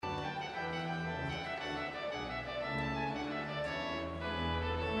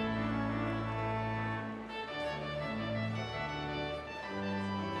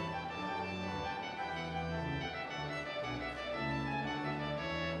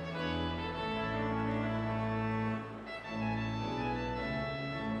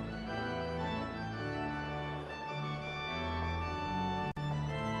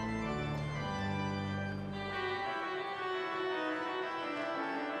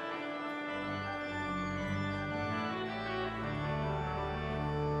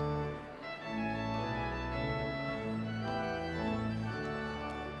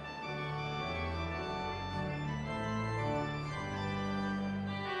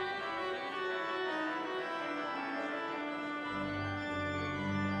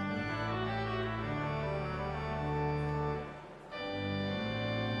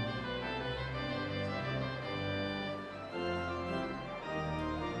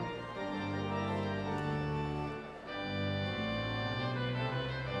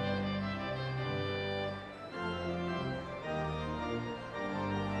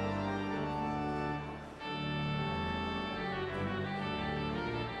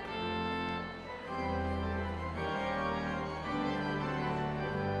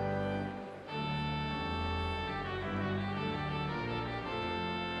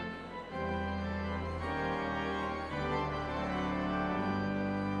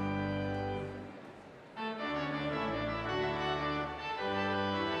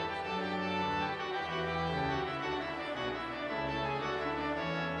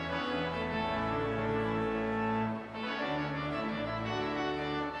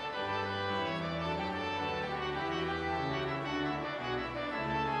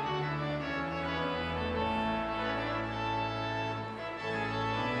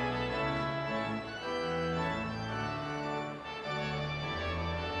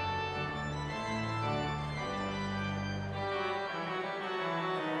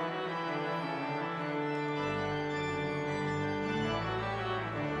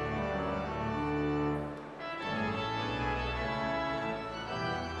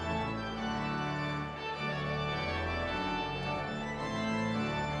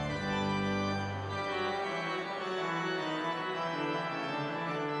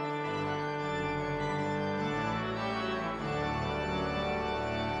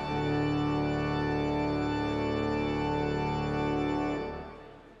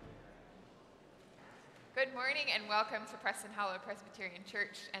Good morning and welcome to Preston Hollow Presbyterian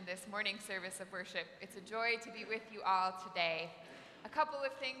Church and this morning service of worship. It's a joy to be with you all today. A couple of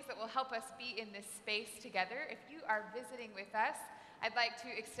things that will help us be in this space together. If you are visiting with us, I'd like to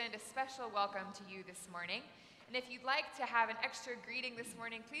extend a special welcome to you this morning. And if you'd like to have an extra greeting this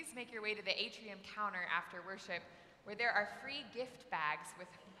morning, please make your way to the atrium counter after worship, where there are free gift bags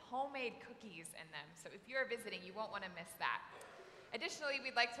with homemade cookies in them. So if you're visiting, you won't want to miss that. Additionally,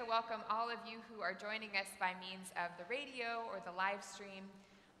 we'd like to welcome all of you who are joining us by means of the radio or the live stream.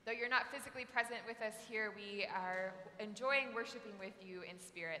 Though you're not physically present with us here, we are enjoying worshiping with you in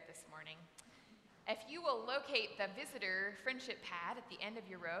spirit this morning. If you will locate the visitor friendship pad at the end of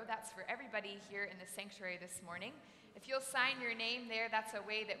your row, that's for everybody here in the sanctuary this morning. If you'll sign your name there, that's a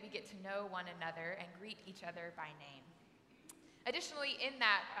way that we get to know one another and greet each other by name. Additionally, in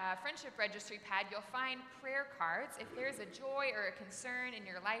that friendship registry pad, you'll find prayer cards. If there's a joy or a concern in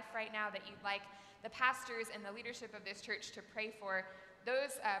your life right now that you'd like the pastors and the leadership of this church to pray for,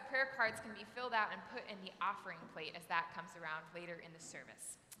 those prayer cards can be filled out and put in the offering plate as that comes around later in the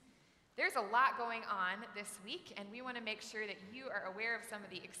service. There's a lot going on this week, and we want to make sure that you are aware of some of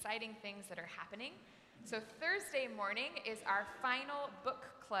the exciting things that are happening. So Thursday morning is our final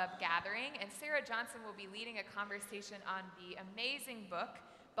book club gathering, and Sarah Johnson will be leading a conversation on the amazing book,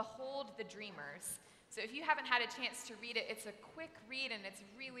 Behold the Dreamers. So if you haven't had a chance to read it, it's a quick read, and it's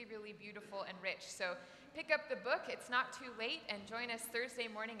really, really beautiful and rich. So pick up the book, it's not too late, and join us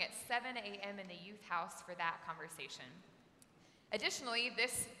Thursday morning at 7 a.m. in the youth house for that conversation. Additionally,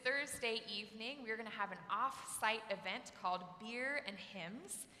 this Thursday evening, we're going to have an off-site event called Beer and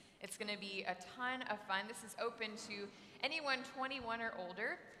Hymns. It's going to be a ton of fun. This is open to anyone 21 or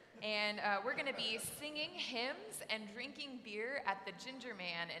older, and we're going to be singing hymns and drinking beer at the Ginger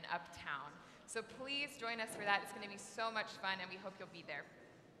Man in Uptown. So please join us for that. It's going to be so much fun, and we hope you'll be there.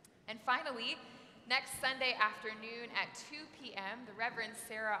 And finally, next Sunday afternoon at 2 p.m., the Reverend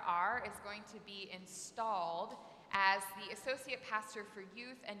Sarah R. is going to be installed as the Associate Pastor for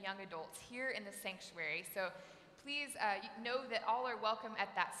Youth and Young Adults here in the sanctuary. So please know that all are welcome at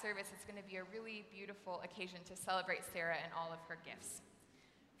that service. It's going to be a really beautiful occasion to celebrate Sarah and all of her gifts.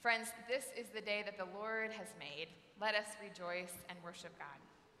 Friends, this is the day that the Lord has made. Let us rejoice and worship God.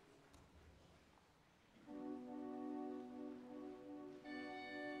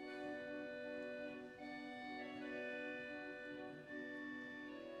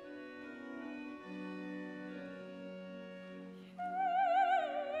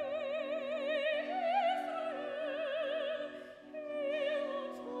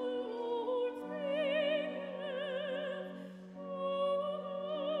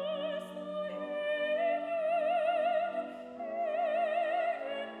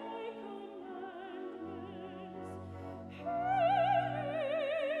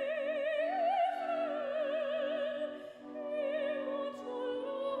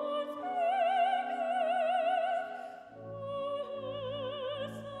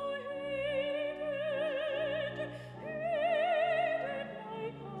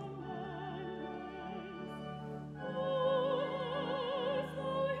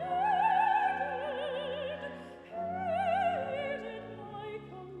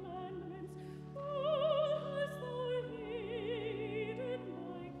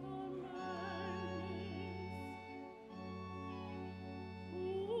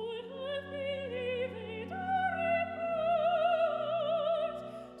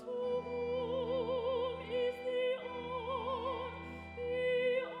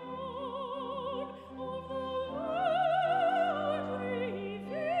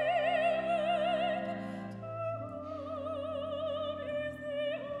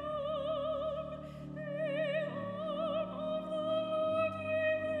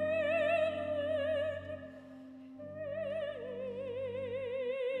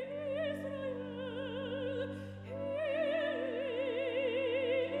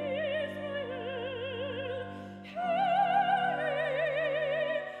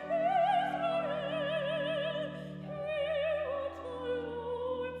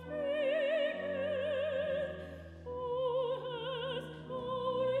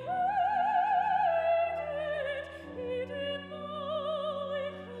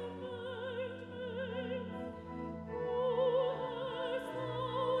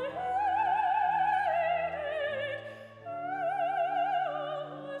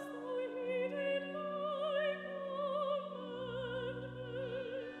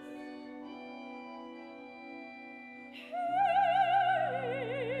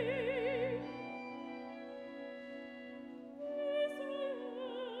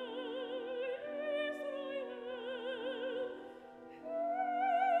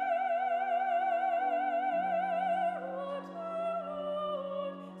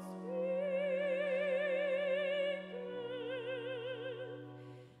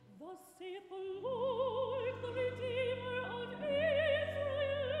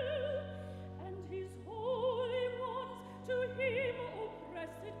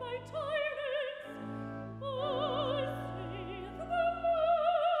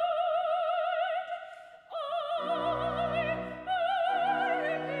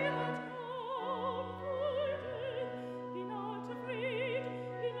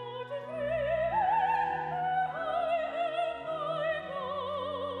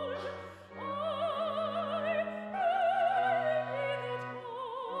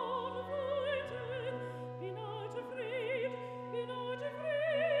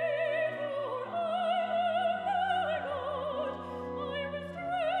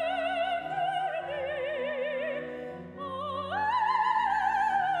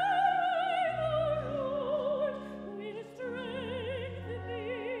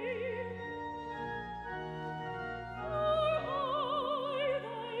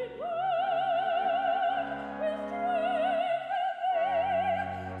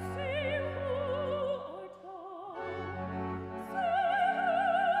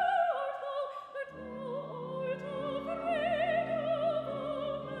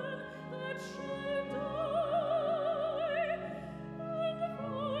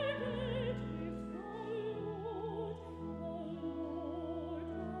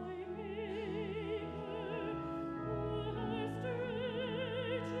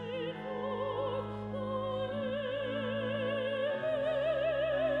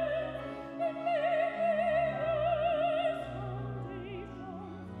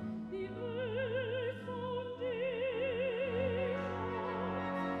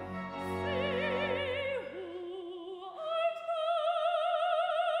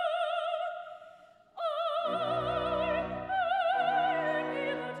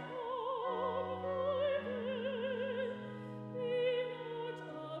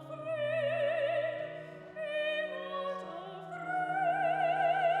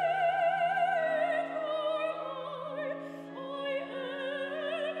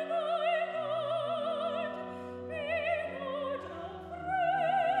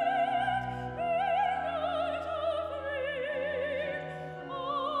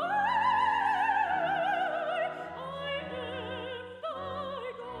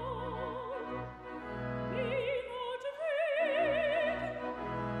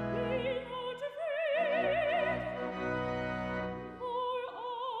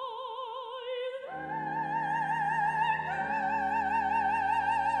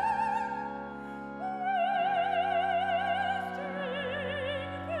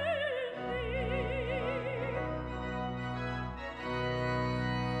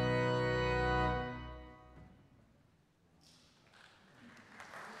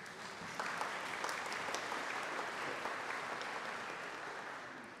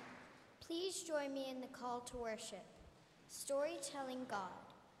 Please join me in the call to worship. Storytelling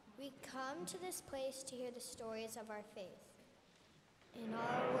God. We come to this place to hear the stories of our faith. In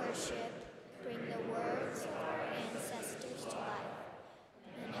our worship, bring the words of our ancestors to life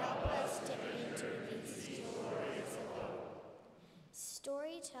and help us to enter these stories of hope.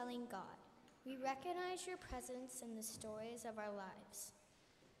 Storytelling God. We recognize your presence in the stories of our lives.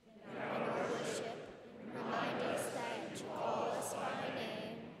 In our worship, remind us that you call us by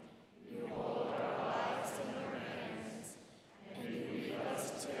name, you hold our lives in your hands, and you weave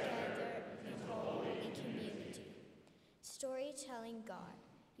us together in holy community. Storytelling God,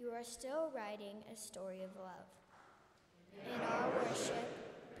 you are still writing a story of love. In our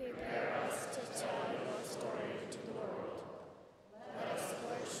worship, prepare us to tell your story to the world. Let us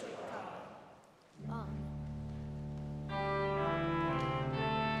worship God. Amen.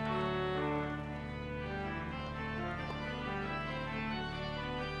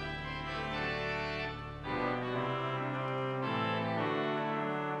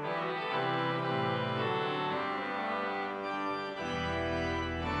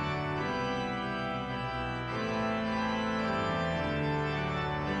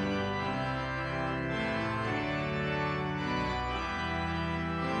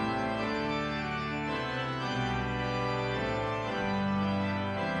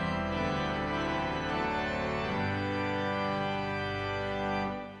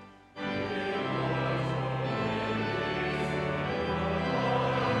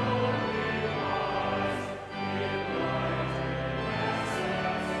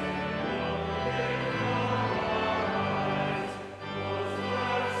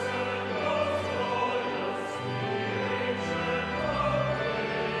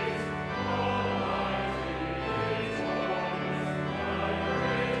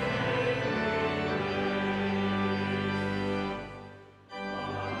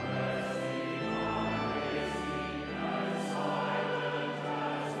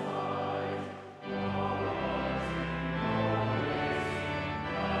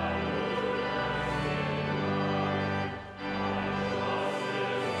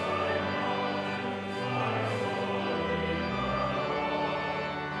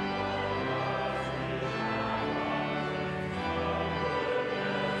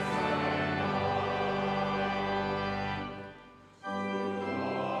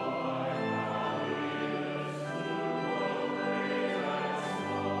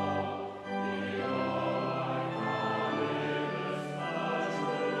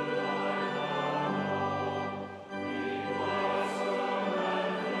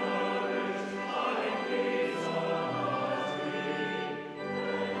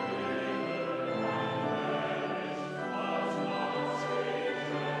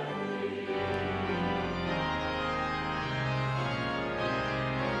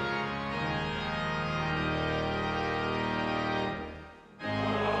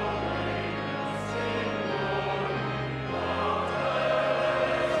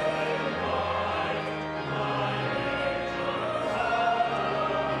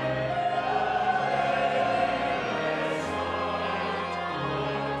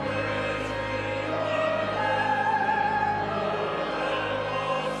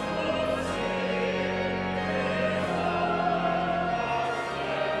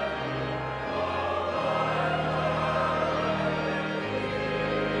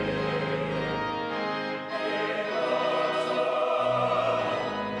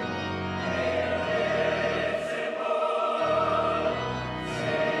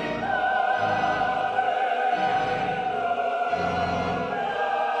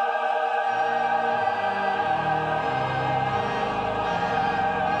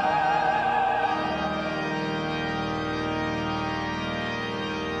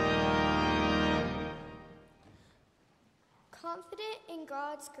 Confident in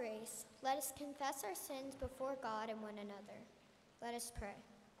God's grace, let us confess our sins before God and one another. Let us pray.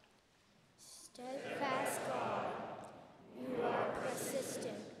 Steadfast God, you are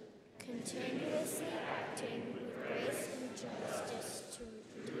persistent, continuously acting with grace and justice to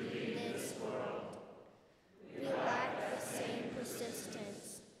redeem this world. We lack the same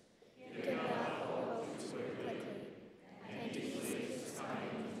persistence. You do not hope too quickly, and ease gives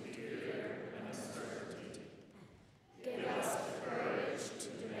fear and uncertainty. Give us courage to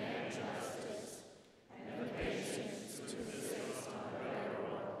demand justice and the patience to resist on a better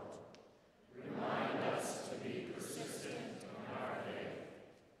world. Remind us to be persistent in our faith.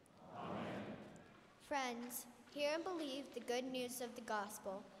 Amen. Friends, hear and believe the good news of the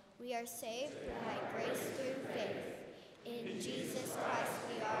gospel. We are saved by grace through faith. In Jesus Christ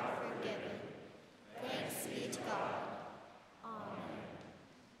we are forgiven. Thanks be to God.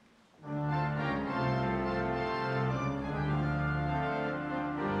 Amen.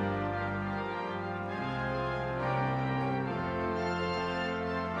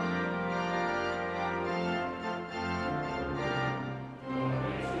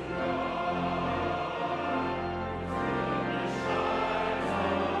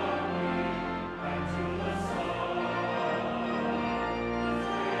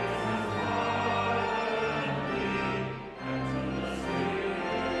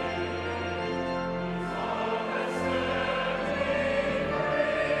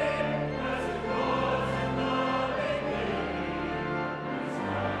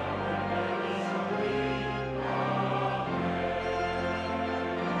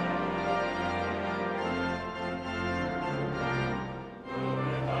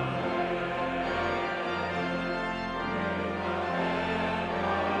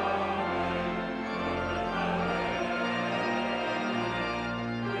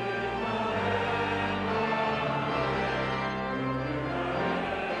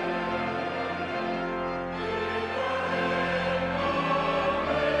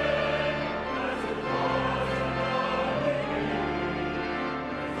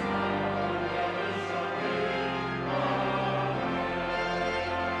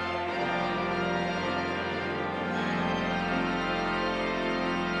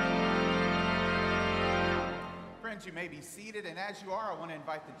 friends, you may be seated, and as you are, I want to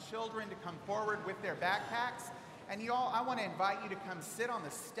invite the children to come forward with their backpacks. And you all, I want to invite you to come sit on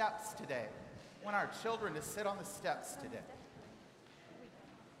the steps today. I want our children to sit on the steps today.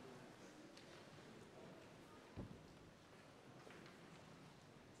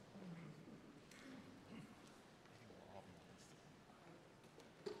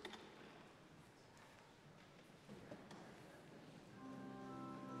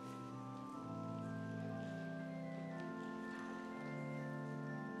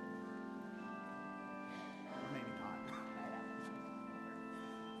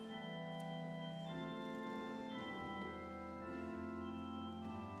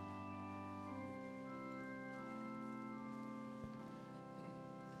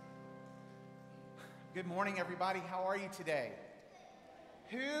 Good morning, everybody. How are you today?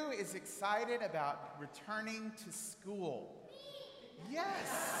 Who is excited about returning to school?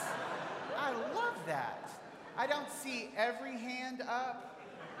 Yes, I love that. I don't see every hand up,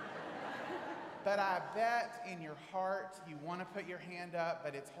 but I bet in your heart you want to put your hand up,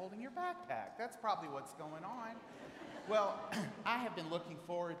 but it's holding your backpack. That's probably what's going on. Well, I have been looking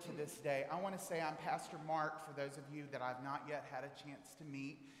forward to this day. I want to say I'm Pastor Mark, for those of you that I've not yet had a chance to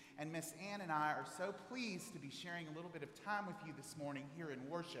meet. And Miss Ann and I are so pleased to be sharing a little bit of time with you this morning here in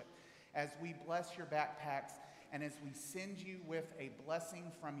worship as we bless your backpacks and as we send you with a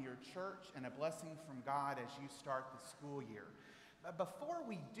blessing from your church and a blessing from God as you start the school year. But before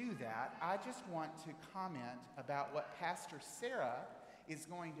we do that, I just want to comment about what Pastor Sarah is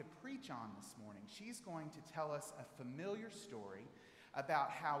going to preach on this morning. She's going to tell us a familiar story about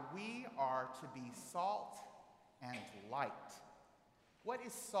how we are to be salt and light. What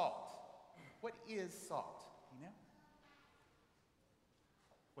is salt? What is salt? You know?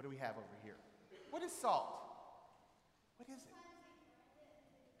 What do we have over here? What is salt? What is it?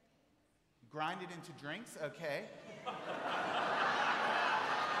 Grind it into drinks? Okay.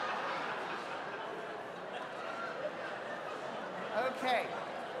 Okay.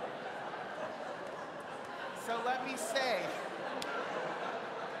 So let me say,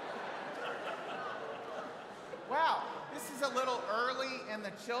 wow. This is a little early in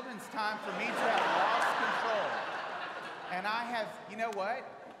the children's time for me to have lost control. And I have, you know what?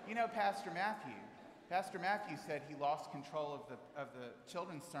 You know Pastor Matthew. Pastor Matthew said he lost control of the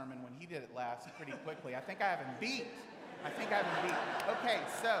children's sermon when he did it last pretty quickly. I think I have him beat.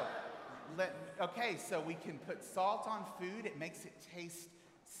 Okay, so we can put salt on food. It makes it taste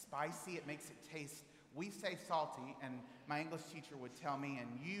spicy. It makes it taste, we say salty, and my English teacher would tell me, and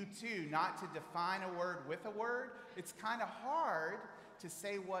you too, not to define a word with a word. It's kind of hard to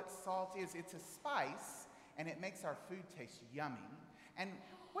say what salt is. It's a spice, and it makes our food taste yummy. And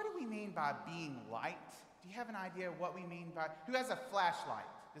what do we mean by being light? Do you have an idea of what we mean by, who has a flashlight?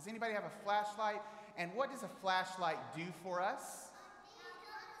 Does anybody have a flashlight? And what does a flashlight do for us?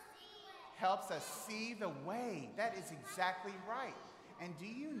 Helps us see the way. That is exactly right. And do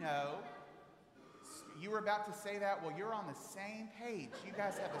you know, you were about to say that, well, you're on the same page. You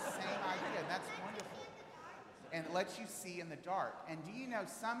guys have the same idea, and that's wonderful. And it lets you see in the dark. And do you know,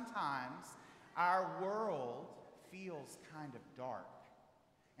 sometimes our world feels kind of dark.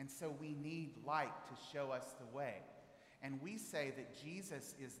 And so we need light to show us the way. And we say that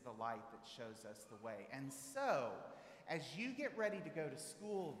Jesus is the light that shows us the way. And so, as you get ready to go to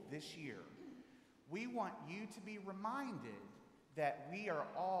school this year, we want you to be reminded that we are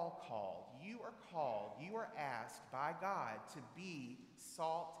all called. You are called, you are asked by God to be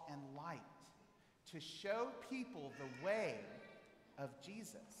salt and light, to show people the way of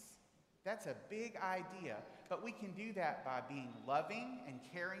Jesus. That's a big idea, but we can do that by being loving and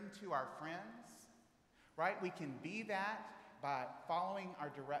caring to our friends, right? We can be that by following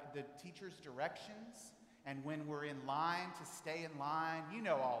the teacher's directions, and when we're in line, to stay in line. You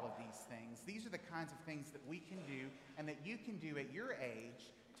know all of these things. These are the kinds of things that we can do and that you can do at your age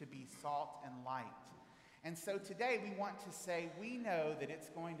to be salt and light. And so today we want to say we know that it's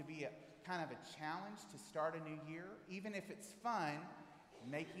going to be a kind of a challenge to start a new year, even if it's fun,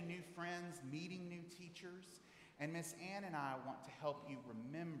 making new friends, meeting new teachers. And Miss Ann and I want to help you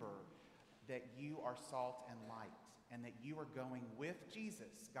remember that you are salt and light and that you are going with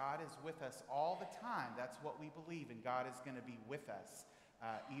Jesus. God is with us all the time. That's what we believe, and God is going to be with us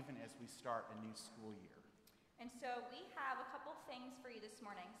even as we start a new school year. And so we have a couple things for you this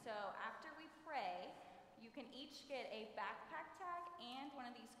morning. So after we pray, you can each get a backpack tag and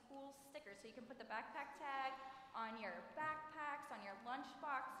one of these cool stickers. So you can put the backpack tag on your backpacks, on your lunch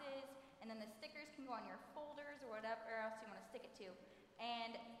boxes, and then the stickers can go on your folders or whatever else you want to stick it to.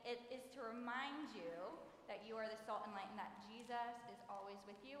 And it is to remind you that you are the salt and light and that Jesus is always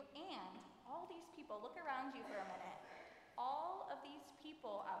with you. And all these people, look around you for a minute. All of these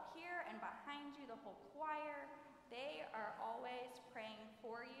people out here and behind you, the whole choir, they are always praying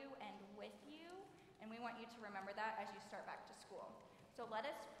for you and with you, and we want you to remember that as you start back to school. So let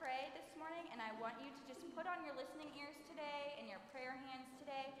us pray this morning, and I want you to just put on your listening ears today and your prayer hands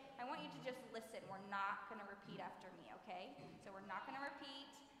today. I want you to just listen. We're not going to repeat after me, okay? So we're not going to repeat.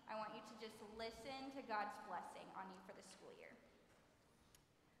 I want you to just listen to God's blessing on you for the school year.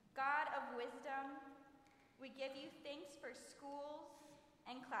 God of wisdom, we give you thanks for schools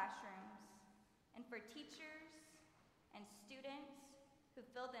and classrooms, and for teachers and students who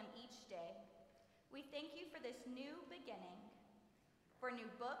fill them each day. We thank you for this new beginning, for new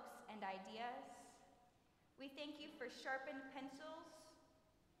books and ideas. We thank you for sharpened pencils,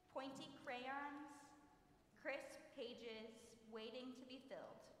 pointy crayons, crisp pages waiting to be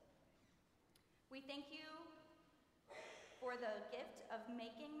filled. We thank you for the gift of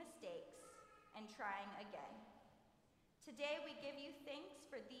making mistakes and trying again. Today we give you thanks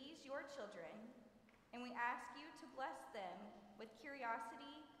for these, your children, and we ask you to bless them with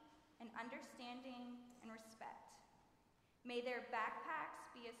curiosity and understanding and respect. May their backpacks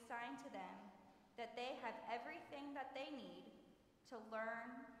be a sign to them that they have everything that they need to learn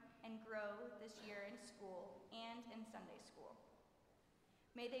and grow this year in school and in Sunday school.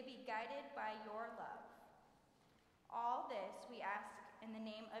 May they be guided by your love. All this we ask in the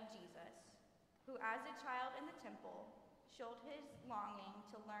name of Jesus, who as a child in the temple showed his longing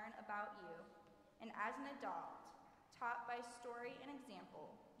to learn about you, and as an adult, taught by story and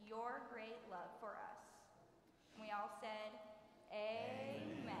example your great love for us. And we all said,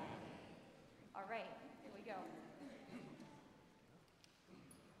 Amen. All right, here we go.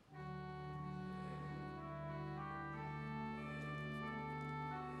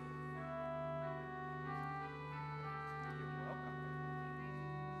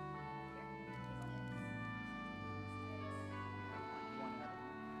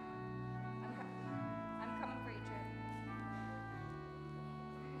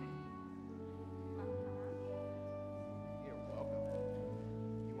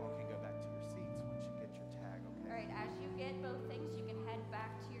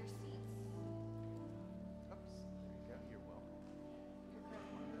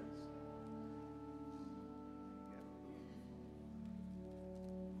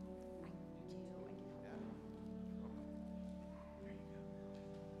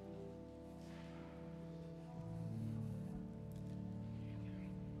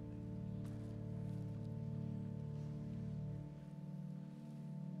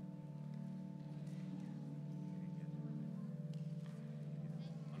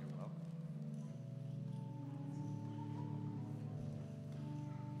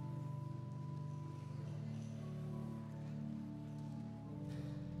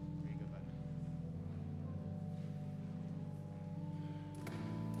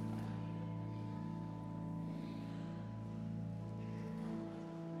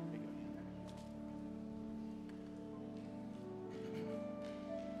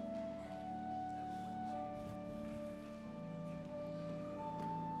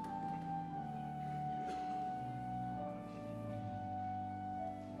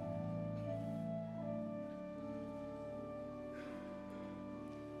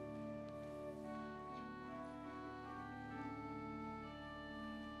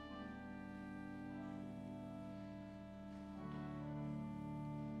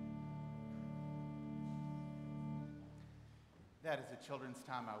 That is a children's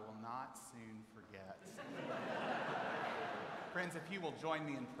time I will not soon forget. Friends, if you will join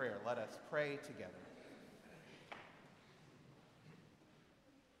me in prayer, let us pray together.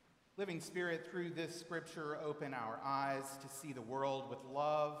 Living Spirit, through this scripture, open our eyes to see the world with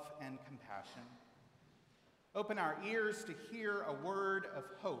love and compassion. Open our ears to hear a word of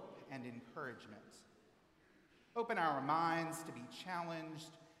hope and encouragement. Open our minds to be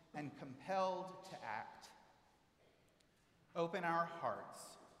challenged and compelled to act. Open our hearts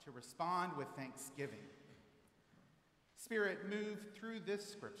to respond with thanksgiving. Spirit, move through this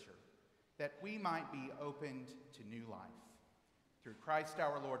scripture that we might be opened to new life. Through Christ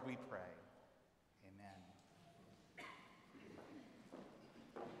our Lord we pray. Amen.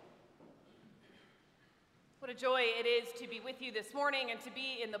 What a joy it is to be with you this morning and to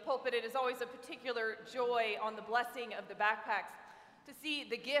be in the pulpit. It is always a particular joy on the blessing of the backpacks to see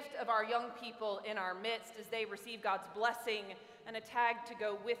the gift of our young people in our midst as they receive God's blessing and a tag to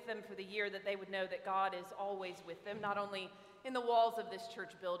go with them for the year, that they would know that God is always with them, not only in the walls of this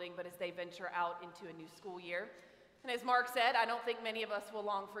church building, but as they venture out into a new school year. And as Mark said, I don't think many of us will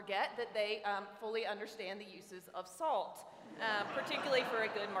long forget that they fully understand the uses of salt, particularly for a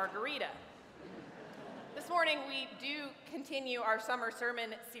good margarita. This morning we do continue our summer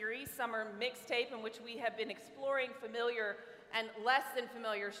sermon series, Summer Mixtape, in which we have been exploring familiar and less than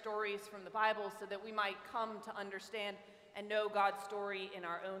familiar stories from the Bible so that we might come to understand and know God's story in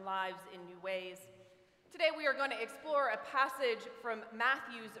our own lives in new ways. Today we are going to explore a passage from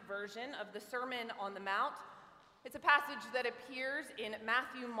Matthew's version of the Sermon on the Mount. It's a passage that appears in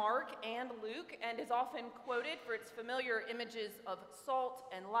Matthew, Mark, and Luke, and is often quoted for its familiar images of salt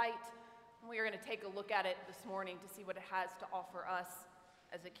and light. And we are going to take a look at it this morning to see what it has to offer us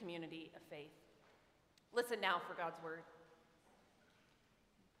as a community of faith. Listen now for God's word.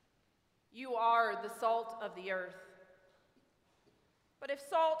 You are the salt of the earth. But if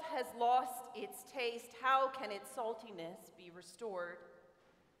salt has lost its taste, how can its saltiness be restored?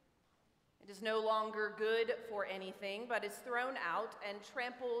 It is no longer good for anything, but is thrown out and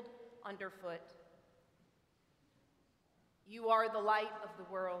trampled underfoot. You are the light of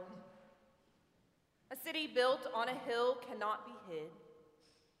the world. A city built on a hill cannot be hid.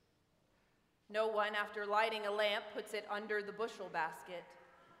 No one, after lighting a lamp, puts it under the bushel basket,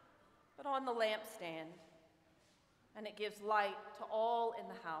 but on the lampstand, and it gives light to all in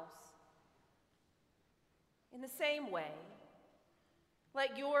the house. In the same way,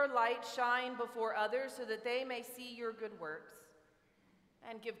 let your light shine before others so that they may see your good works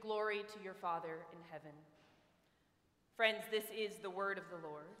and give glory to your Father in heaven. Friends, this is the word of the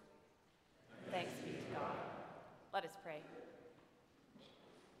Lord. Thanks be to God. Let us pray.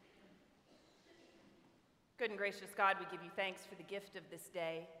 Good and gracious God, we give you thanks for the gift of this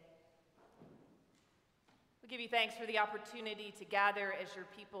day. We give you thanks for the opportunity to gather as your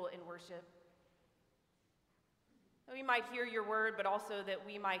people in worship. That we might hear your word, but also that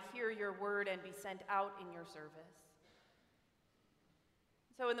we might hear your word and be sent out in your service.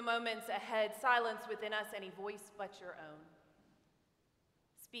 So in the moments ahead, silence within us any voice but your own.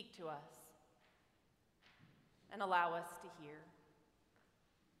 Speak to us and allow us to hear.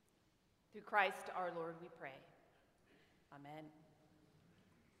 Through Christ our Lord we pray. Amen.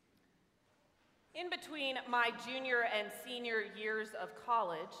 In between my junior and senior years of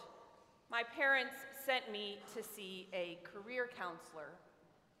college, my parents sent me to see a career counselor.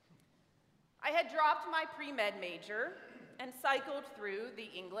 I had dropped my pre-med major and cycled through the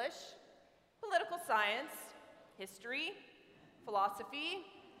English, political science, history, philosophy,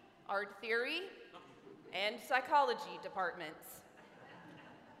 art theory, and psychology departments.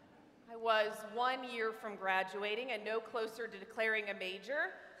 I was 1 year from graduating and no closer to declaring a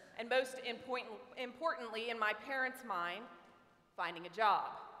major, and most importantly, in my parents' mind, finding a job.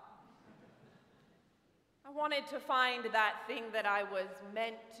 I wanted to find that thing that I was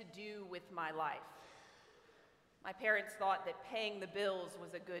meant to do with my life. My parents thought that paying the bills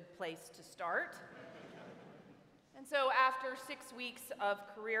was a good place to start. And so after 6 weeks of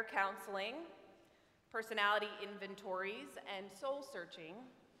career counseling, personality inventories, and soul searching,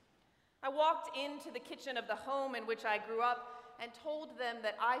 I walked into the kitchen of the home in which I grew up and told them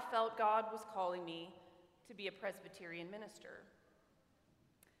that I felt God was calling me to be a Presbyterian minister.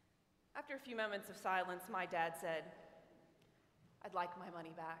 After a few moments of silence, my dad said, "I'd like my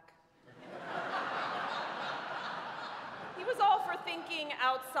money back." He was all for thinking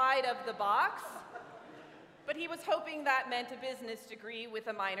outside of the box, but he was hoping that meant a business degree with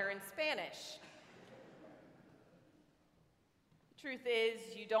a minor in Spanish. The truth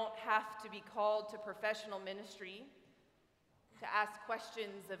is, you don't have to be called to professional ministry to ask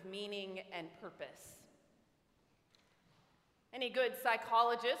questions of meaning and purpose. Any good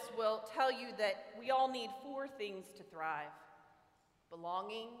psychologist will tell you that we all need 4 things to thrive: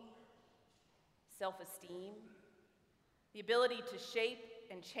 belonging, self-esteem, the ability to shape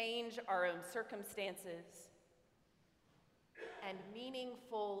and change our own circumstances, and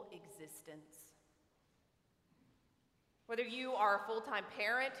meaningful existence. Whether you are a full-time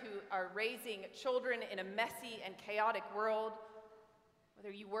parent who are raising children in a messy and chaotic world,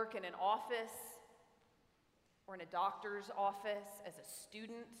 whether you work in an office or in a doctor's office as a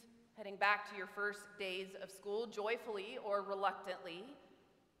student heading back to your first days of school, joyfully or reluctantly,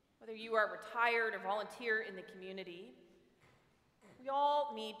 whether you are retired or volunteer in the community, we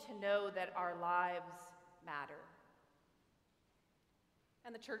all need to know that our lives matter.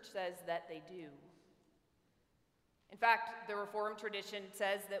 And the church says that they do. In fact, the Reformed tradition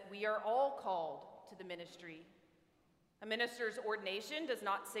says that we are all called to the ministry. A minister's ordination does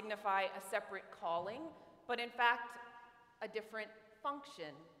not signify a separate calling, but in fact, a different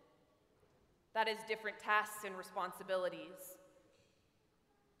function. That is, different tasks and responsibilities.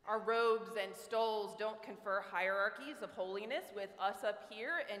 Our robes and stoles don't confer hierarchies of holiness with us up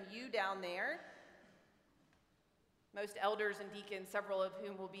here and you down there. Most elders and deacons, several of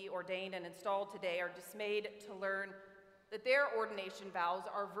whom will be ordained and installed today, are dismayed to learn that their ordination vows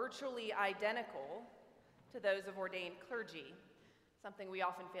are virtually identical to those of ordained clergy, something we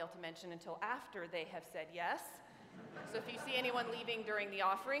often fail to mention until after they have said yes. So if you see anyone leaving during the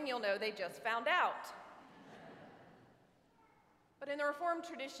offering, you'll know they just found out. But in the Reformed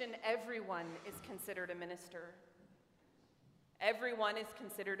tradition, everyone is considered a minister. Everyone is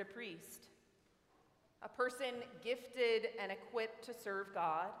considered a priest, a person gifted and equipped to serve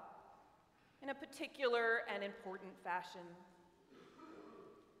God in a particular and important fashion.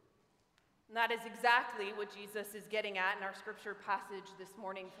 And that is exactly what Jesus is getting at in our scripture passage this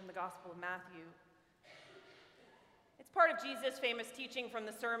morning from the Gospel of Matthew. It's part of Jesus' famous teaching from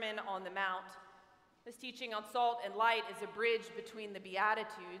the Sermon on the Mount. This teaching on salt and light is a bridge between the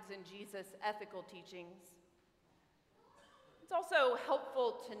Beatitudes and Jesus' ethical teachings. It's also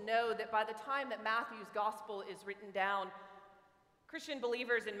helpful to know that by the time that Matthew's gospel is written down, Christian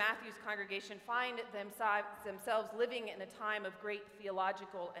believers in Matthew's congregation find themselves living in a time of great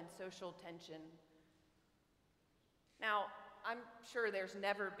theological and social tension. Now, I'm sure there's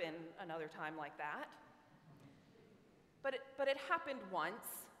never been another time like that, but it happened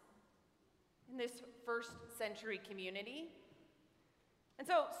once in this first century community. And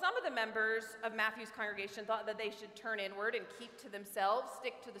so some of the members of Matthew's congregation thought that they should turn inward and keep to themselves,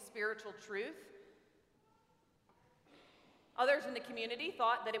 stick to the spiritual truth. Others in the community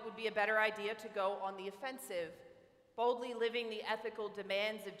thought that it would be a better idea to go on the offensive, boldly living the ethical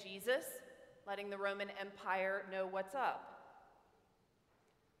demands of Jesus, letting the Roman Empire know what's up.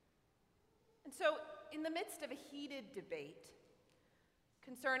 And so, in the midst of a heated debate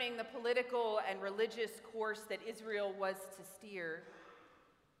concerning the political and religious course that Israel was to steer,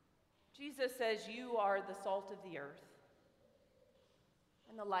 Jesus says, "You are the salt of the earth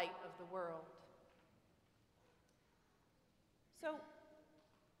and the light of the world." So,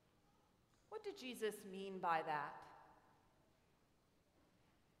 what did Jesus mean by that?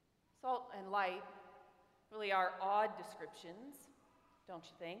 Salt and light really are odd descriptions, don't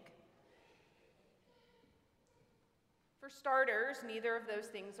you think? For starters, neither of those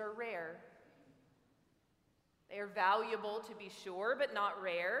things are rare. They are valuable, to be sure, but not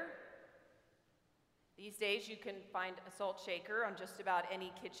rare. These days, you can find a salt shaker on just about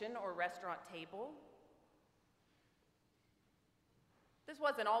any kitchen or restaurant table. This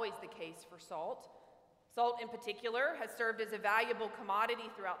wasn't always the case for salt. Salt, in particular, has served as a valuable commodity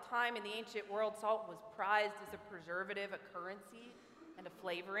throughout time. In the ancient world, salt was prized as a preservative, a currency, and a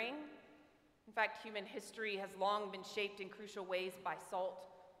flavoring. In fact, human history has long been shaped in crucial ways by salt,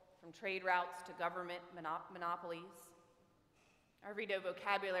 from trade routes to government monopolies. Our everyday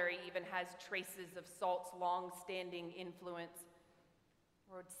vocabulary even has traces of salt's long-standing influence.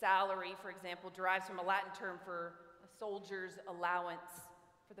 The word salary, for example, derives from a Latin term for a soldier's allowance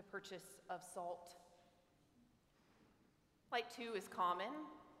for the purchase of salt. Light, too, is common,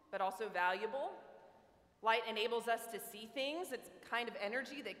 but also valuable. Light enables us to see things. It's a kind of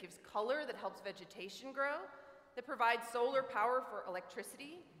energy that gives color, that helps vegetation grow, that provides solar power for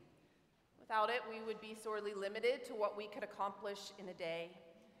electricity. Without it, we would be sorely limited to what we could accomplish in a day.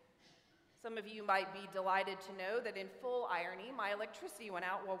 Some of you might be delighted to know that in full irony, my electricity went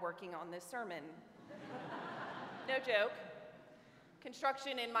out while working on this sermon. No joke.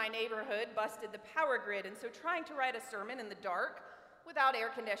 Construction in my neighborhood busted the power grid, and so trying to write a sermon in the dark without air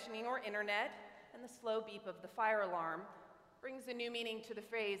conditioning or internet and the slow beep of the fire alarm brings a new meaning to the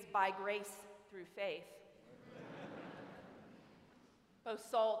phrase, by grace through faith. Both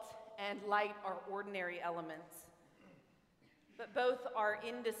salt and light are ordinary elements, but both are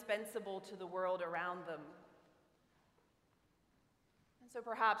indispensable to the world around them. And so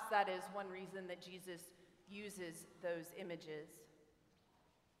perhaps that is one reason that Jesus uses those images.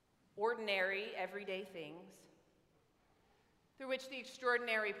 Ordinary, everyday things, through which the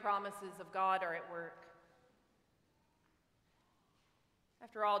extraordinary promises of God are at work.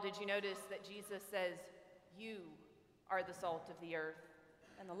 After all, did you notice that Jesus says, "You are the salt of the earth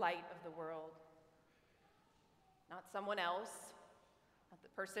and the light of the world"? Not someone else, not the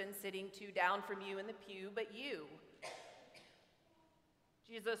person sitting 2 down from you in the pew, but you.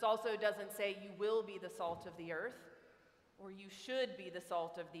 Jesus also doesn't say you will be the salt of the earth, or you should be the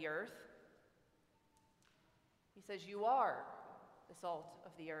salt of the earth. He says you are the salt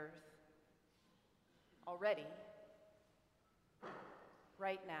of the earth already,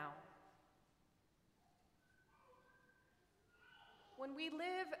 right now. When we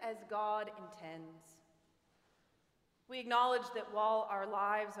live as God intends, we acknowledge that while our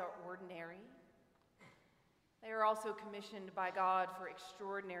lives are ordinary, they are also commissioned by God for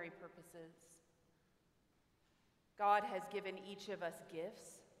extraordinary purposes. God has given each of us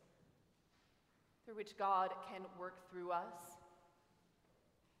gifts through which God can work through us.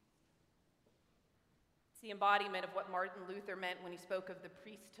 It's the embodiment of what Martin Luther meant when he spoke of the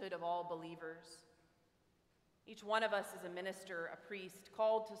priesthood of all believers. Each one of us is a minister, a priest,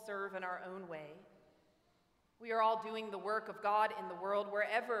 called to serve in our own way. We are all doing the work of God in the world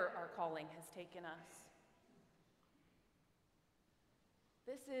wherever our calling has taken us.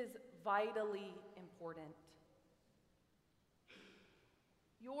 This is vitally important.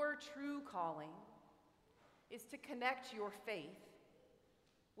 Your true calling is to connect your faith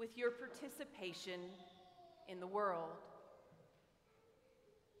with your participation in the world.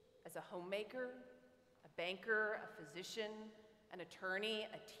 As a homemaker, a banker, a physician, an attorney,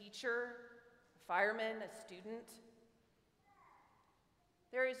 a teacher, a fireman, a student.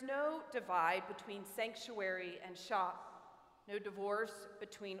 There is no divide between sanctuary and shop, no divorce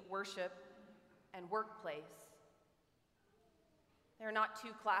between worship and workplace. There are not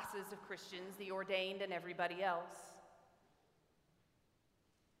two classes of Christians, the ordained and everybody else.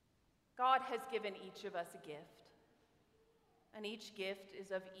 God has given each of us a gift, and each gift is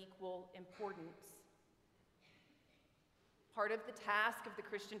of equal importance. Part of the task of the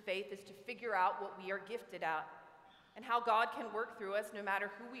Christian faith is to figure out what we are gifted at and how God can work through us no matter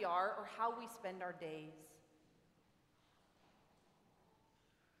who we are or how we spend our days.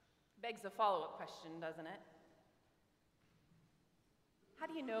 Begs a follow-up question, doesn't it? How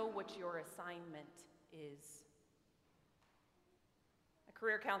do you know what your assignment is? A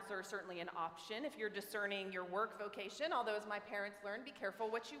career counselor is certainly an option if you're discerning your work vocation, although as my parents learned, be careful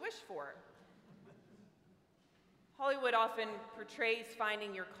what you wish for. Hollywood often portrays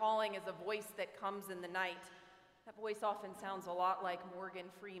finding your calling as a voice that comes in the night. That voice often sounds a lot like Morgan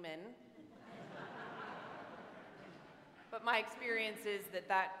Freeman. But my experience is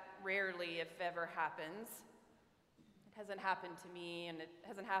that rarely, if ever, happens. It hasn't happened to me, and it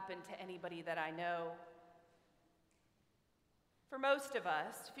hasn't happened to anybody that I know. For most of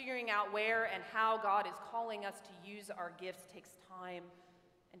us, figuring out where and how God is calling us to use our gifts takes time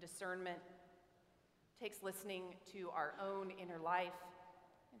and discernment. It takes listening to our own inner life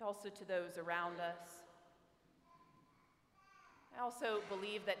and also to those around us. I also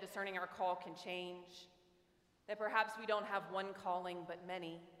believe that discerning our call can change, that perhaps we don't have one calling but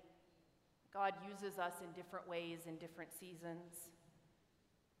many. God uses us in different ways in different seasons.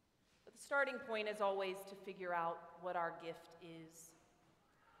 But the starting point is always to figure out what our gift is.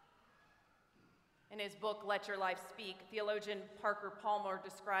 In his book, Let Your Life Speak, theologian Parker Palmer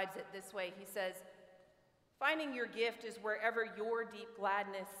describes it this way. He says, "Finding your gift is wherever your deep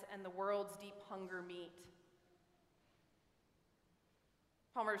gladness and the world's deep hunger meet."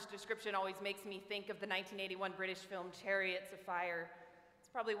 Palmer's description always makes me think of the 1981 British film Chariots of Fire. It's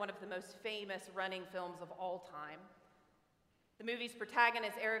probably one of the most famous running films of all time. The movie's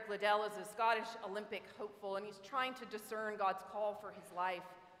protagonist, Eric Liddell, is a Scottish Olympic hopeful, and he's trying to discern God's call for his life,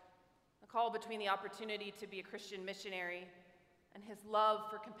 a call between the opportunity to be a Christian missionary and his love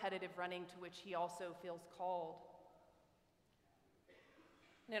for competitive running, to which he also feels called.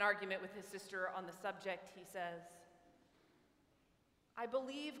 In an argument with his sister on the subject, he says, "I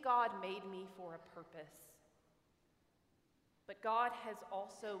believe God made me for a purpose, but God has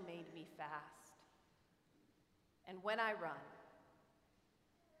also made me fast. And when I run,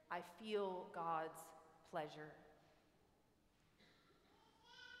 I feel God's pleasure."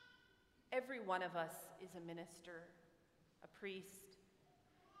 Every one of us is a minister, a priest,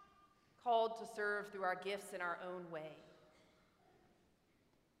 called to serve through our gifts in our own way.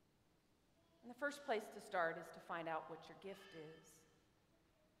 And the first place to start is to find out what your gift is.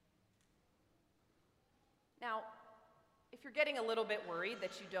 Now, if you're getting a little bit worried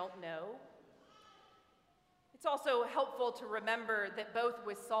that you don't know, it's also helpful to remember that both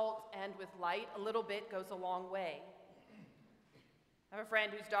with salt and with light, a little bit goes a long way. I have a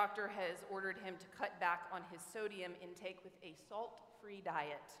friend whose doctor has ordered him to cut back on his sodium intake with a salt-free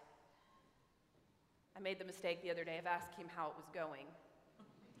diet. I made the mistake the other day of asking him how it was going.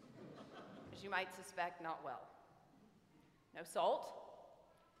 As you might suspect, not well. No salt,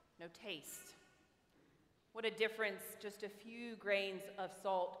 no taste. What a difference just a few grains of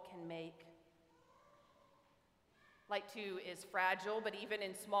salt can make. Light, too, is fragile, but even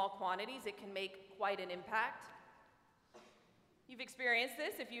in small quantities, it can make quite an impact. You've experienced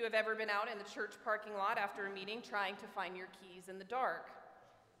this if you have ever been out in the church parking lot after a meeting trying to find your keys in the dark.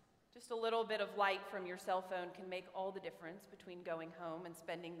 Just a little bit of light from your cell phone can make all the difference between going home and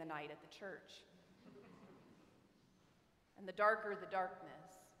spending the night at the church. And the darker the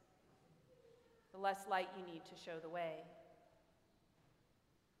darkness, the less light you need to show the way.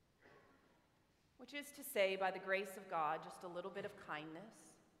 which is to say, by the grace of God, just a little bit of kindness,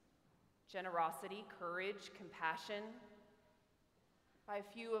 generosity, courage, compassion, by a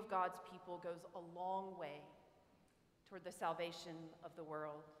few of God's people goes a long way toward the salvation of the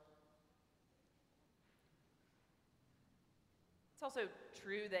world. It's also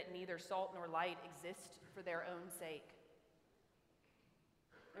true that neither salt nor light exist for their own sake.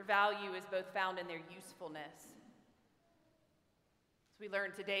 Their value is both found in their usefulness. As we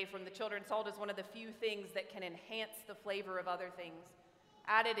learned today from the children, salt is one of the few things that can enhance the flavor of other things.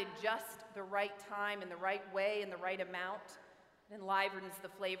 Added in just the right time, in the right way, in the right amount, it enlivens the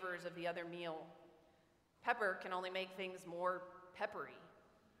flavors of the other meal. Pepper can only make things more peppery.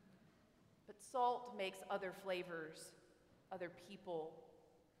 But salt makes other flavors, other people,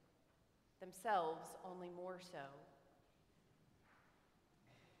 themselves only more so.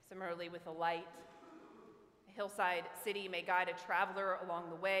 Similarly with a light, a hillside city may guide a traveler along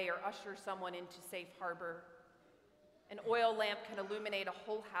the way or usher someone into safe harbor. An oil lamp can illuminate a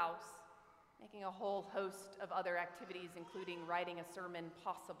whole house, making a whole host of other activities, including writing a sermon,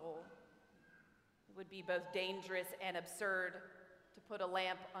 possible. It would be both dangerous and absurd to put a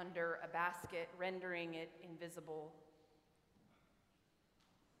lamp under a basket, rendering it invisible.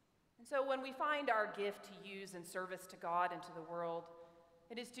 And so when we find our gift to use in service to God and to the world,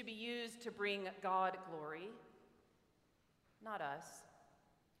 it is to be used to bring God glory, not us.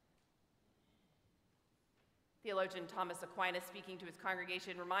 Theologian Thomas Aquinas, speaking to his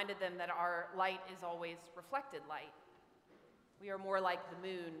congregation, reminded them that our light is always reflected light. We are more like the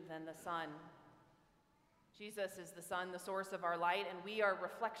moon than the sun. Jesus is the sun, the source of our light, and we are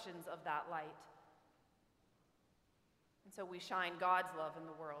reflections of that light. And so we shine God's love in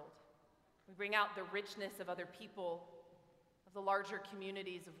the world. We bring out the richness of other people, of the larger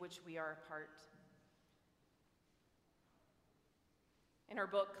communities of which we are a part. In her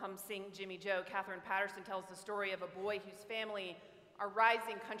book, Come Sing Jimmy Joe, Catherine Patterson tells the story of a boy whose family are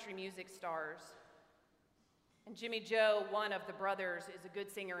rising country music stars. And Jimmy Joe, one of the brothers, is a good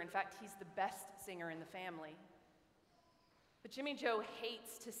singer. In fact, he's the best singer in the family. But Jimmy Joe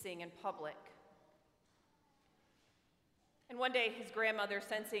hates to sing in public. And one day, his grandmother,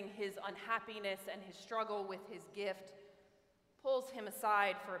 sensing his unhappiness and his struggle with his gift, pulls him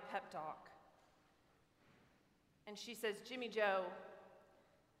aside for a pep talk. And she says, "Jimmy Joe,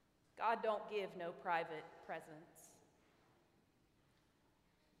 God don't give no private presents.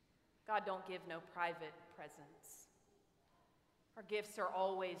 God don't give no private presents. Our gifts are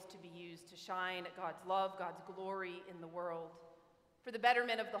always to be used to shine God's love, God's glory in the world, for the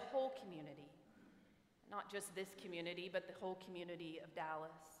betterment of the whole community. Not just this community, but the whole community of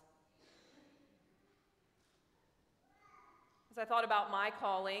Dallas." As I thought about my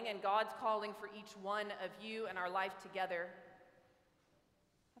calling and God's calling for each one of you and our life together,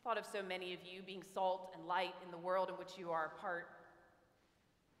 I thought of so many of you being salt and light in the world in which you are a part.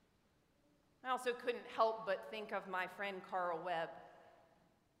 I also couldn't help but think of my friend Carl Webb.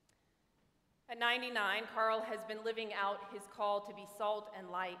 At 99, Carl has been living out his call to be salt and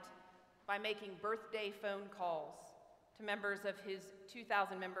light by making birthday phone calls to members of his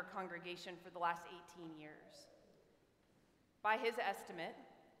 2,000-member congregation for the last 18 years. By his estimate,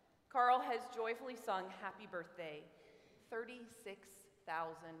 Carl has joyfully sung Happy Birthday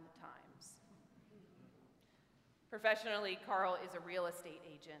 36,000 times. Professionally, Carl is a real estate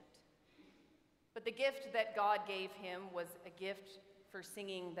agent. But the gift that God gave him was a gift for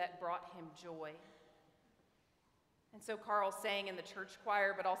singing that brought him joy. And so Carl sang in the church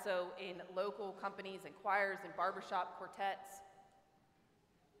choir, but also in local companies and choirs and barbershop quartets.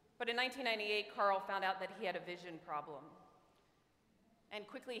 But in 1998, Carl found out that he had a vision problem. And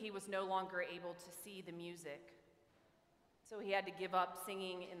quickly he was no longer able to see the music. So he had to give up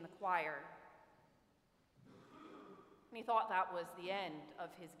singing in the choir. And he thought that was the end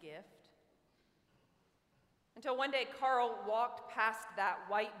of his gift. Until one day, Carl walked past that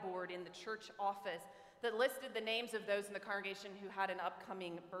whiteboard in the church office that listed the names of those in the congregation who had an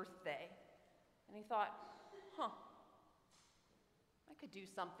upcoming birthday. And he thought, I could do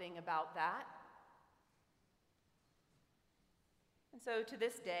something about that. And so to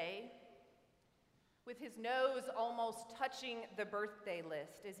this day, with his nose almost touching the birthday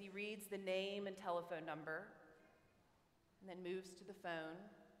list as he reads the name and telephone number, and then moves to the phone,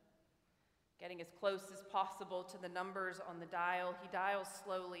 getting as close as possible to the numbers on the dial, he dials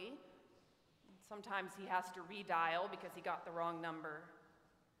slowly. Sometimes he has to redial because he got the wrong number.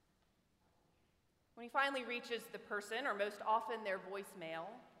 When he finally reaches the person, or most often their voicemail,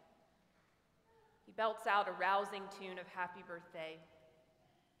 he belts out a rousing tune of Happy Birthday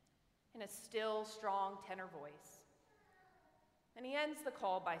in a still, strong tenor voice. And he ends the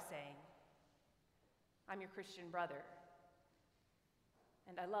call by saying, I'm your Christian brother,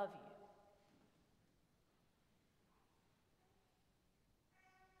 and I love you.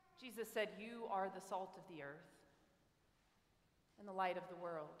 Jesus said, you are the salt of the earth and the light of the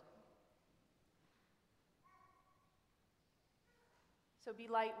world. So be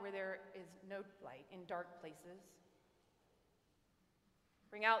light where there is no light, in dark places.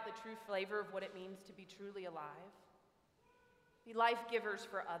 Bring out the true flavor of what it means to be truly alive. Be life givers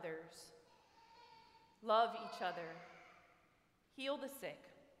for others. Love each other. Heal the sick.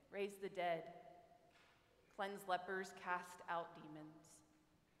 Raise the dead. Cleanse lepers. Cast out demons.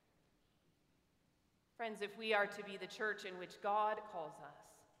 Friends, if we are to be the church in which God calls us,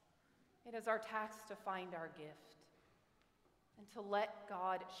 it is our task to find our gift and to let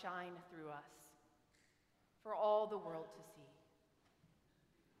God shine through us for all the world to see.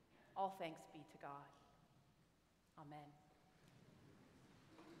 All thanks be to God. Amen.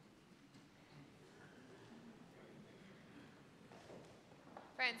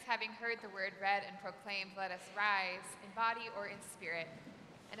 Friends, having heard the word read and proclaimed, let us rise in body or in spirit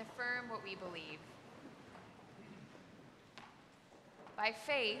and affirm what we believe. By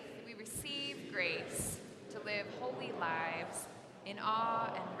faith, we receive grace to live holy lives in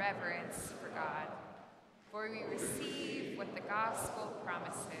awe and reverence for God. For we receive what the gospel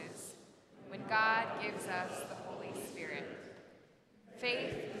promises when God gives us the Holy Spirit.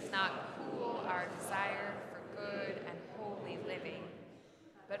 Faith does not cool our desire for good and holy living,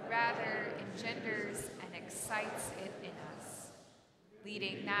 but rather engenders and excites it in us,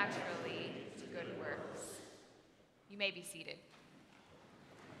 leading naturally to good works. You may be seated.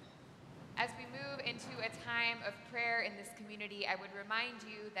 As we move into a time of prayer in this community, I would remind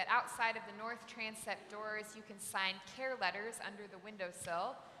you that outside of the north transept doors, you can sign care letters under the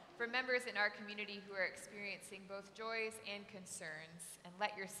windowsill for members in our community who are experiencing both joys and concerns, and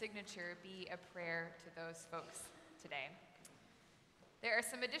let your signature be a prayer to those folks today. There are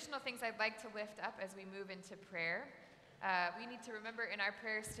some additional things I'd like to lift up as we move into prayer. We need to remember in our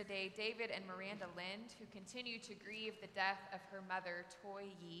prayers today David and Miranda Lind, who continue to grieve the death of her mother, Toy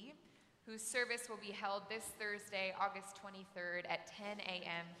Yi, whose service will be held this Thursday, August 23rd at 10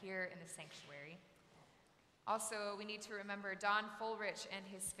 a.m. here in the sanctuary. Also, we need to remember Don Fulrich and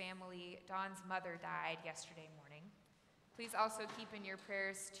his family. Don's mother died yesterday morning. Please also keep in your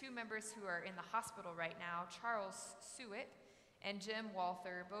prayers two members who are in the hospital right now, Charles Suet and Jim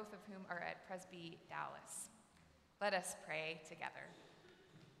Walther, both of whom are at Presby Dallas. Let us pray together.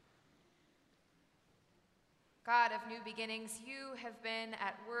 God of new beginnings, you have been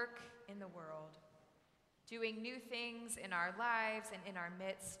at work in the world, doing new things in our lives and in our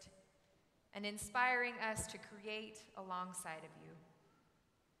midst, and inspiring us to create alongside of you.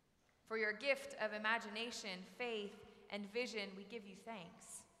 For your gift of imagination, faith, and vision, we give you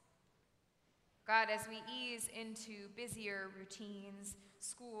thanks. God, as we ease into busier routines,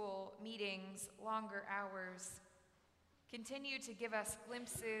 school, meetings, longer hours, continue to give us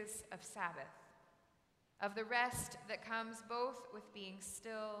glimpses of Sabbath, of the rest that comes both with being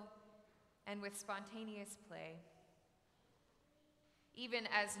still and with spontaneous play. Even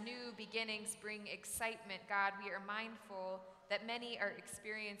as new beginnings bring excitement, God, we are mindful that many are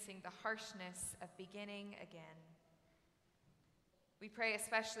experiencing the harshness of beginning again. We pray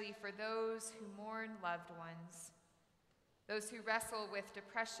especially for those who mourn loved ones, those who wrestle with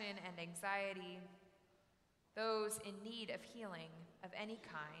depression and anxiety, those in need of healing of any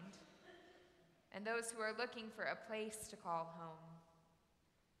kind, and those who are looking for a place to call home.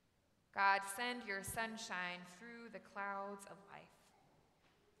 God, send your sunshine through the clouds of life.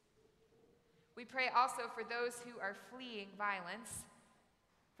 We pray also for those who are fleeing violence,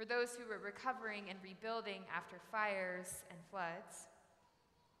 for those who are recovering and rebuilding after fires and floods.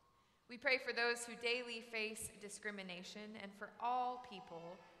 We pray for those who daily face discrimination and for all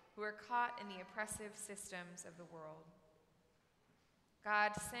people who are caught in the oppressive systems of the world.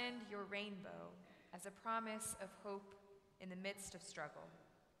 God, send your rainbow as a promise of hope in the midst of struggle.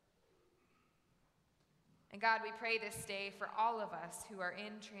 And God, we pray this day for all of us who are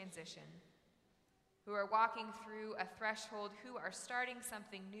in transition, who are walking through a threshold, who are starting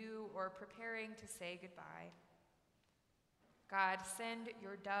something new or preparing to say goodbye. God, send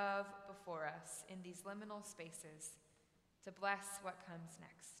your dove before us in these liminal spaces to bless what comes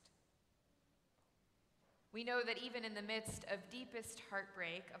next. We know that even in the midst of deepest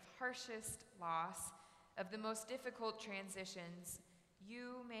heartbreak, of harshest loss, of the most difficult transitions,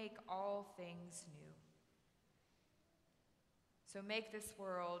 you make all things new. So make this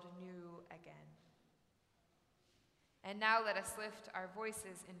world new again. And now let us lift our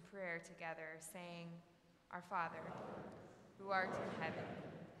voices in prayer together, saying, Our Father, who art in heaven,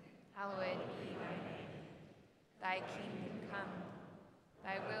 Hallowed be thy name. Thy kingdom come,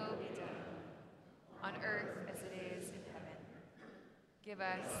 thy will be done, on earth as it is in heaven. Give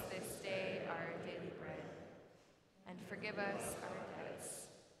us this day our daily bread, and forgive us our debts,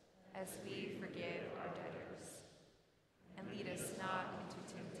 as we forgive our debtors. And lead us not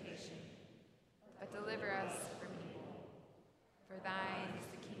into temptation, but deliver us from evil. For thine is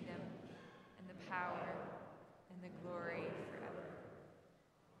the kingdom, and the power, and the glory forever.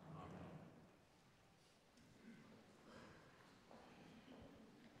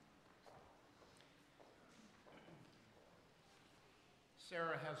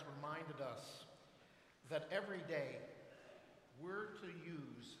 Sarah has reminded us that every day we're to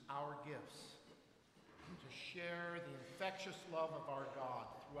use our gifts to share the infectious love of our God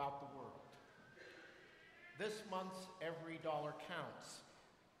throughout the world. This month's Every Dollar Counts,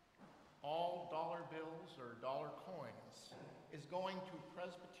 all dollar bills or dollar coins, is going to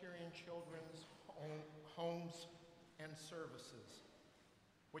Presbyterian Children's Homes and Services,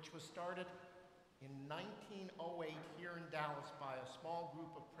 which was started in 1908 here in Dallas by a small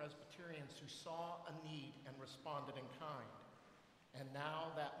group of Presbyterians who saw a need and responded in kind. And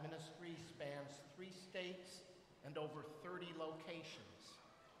now that ministry spans 3 states and over 30 locations.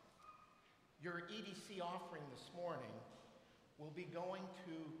 Your EDC offering this morning will be going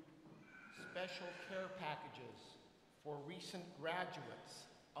to special care packages for recent graduates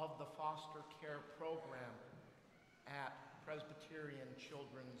of the foster care program at Presbyterian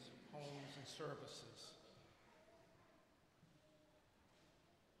Children's Homes and Services.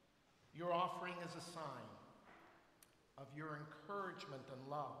 Your offering is a sign of your encouragement and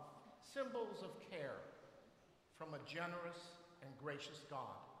love, symbols of care from a generous and gracious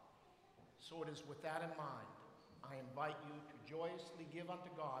God. So it is with that in mind, I invite you to joyously give unto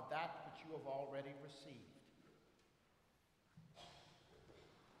God that which you have already received.